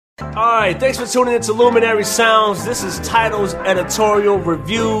All right, thanks for tuning in to Luminary Sounds. This is Title's editorial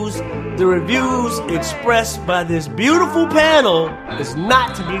reviews. The reviews expressed by this beautiful panel is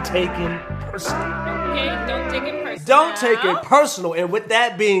not to be taken personally. Okay, don't take it personal. Don't take it personal. And with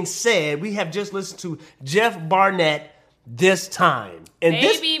that being said, we have just listened to Jeff Barnett, This Time. And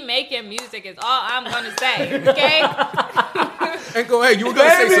Baby making music is all I'm going to say, okay? And go ahead, you were going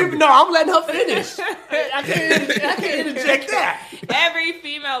to say something. No, I'm letting her finish. I can't interject that. Every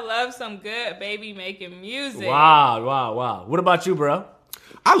female loves some good baby making music. Wow. What about you, bro?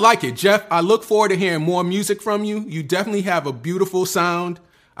 I like it, Jeff. I look forward to hearing more music from you. You definitely have a beautiful sound.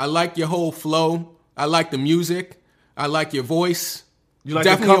 I like your whole flow. I like the music. I like your voice. You like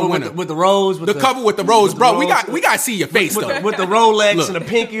definitely the cover with the rose? The cover with the rose, bro. We got to see your face though. With the Rolex and the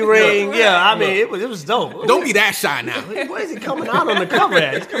pinky ring. Yeah, I mean, it was dope. Don't be that shy now. Where is he coming out on the cover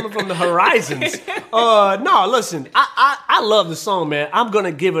at? He's coming from the horizons. No, listen, I love the song, man. I'm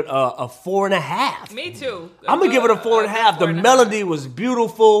gonna give it a 4.5. Me too. I'm gonna give it a 4.5. The melody was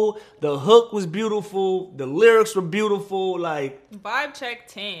beautiful. The hook was beautiful. The lyrics were beautiful. Like vibe check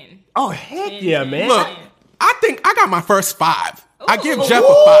 10. Oh heck yeah, man! Look, I think I got my first 5. I give Jeff a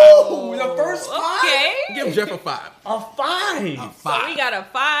 5. The first 5. Okay. Give Jeff a 5. A 5. So we got a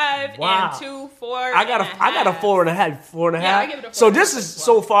 5 and 2, 4. I got a 4.5. 4.5. Yeah, I give it a 4.5 So this is as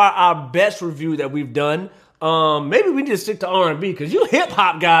well. so far our best review that we've done. Maybe we need to stick to R&B because you hip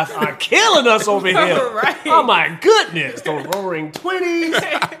hop guys are killing us over here. Right. Oh my goodness, the Roaring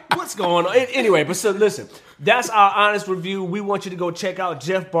 20s. What's going on? Anyway, but so listen, that's our honest review. We want you to go check out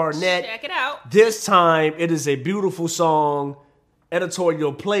Jeff Barnett. Check it out. This time, it is a beautiful song.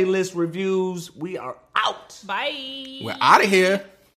 Editorial playlist reviews. We are out. Bye. We're out of here.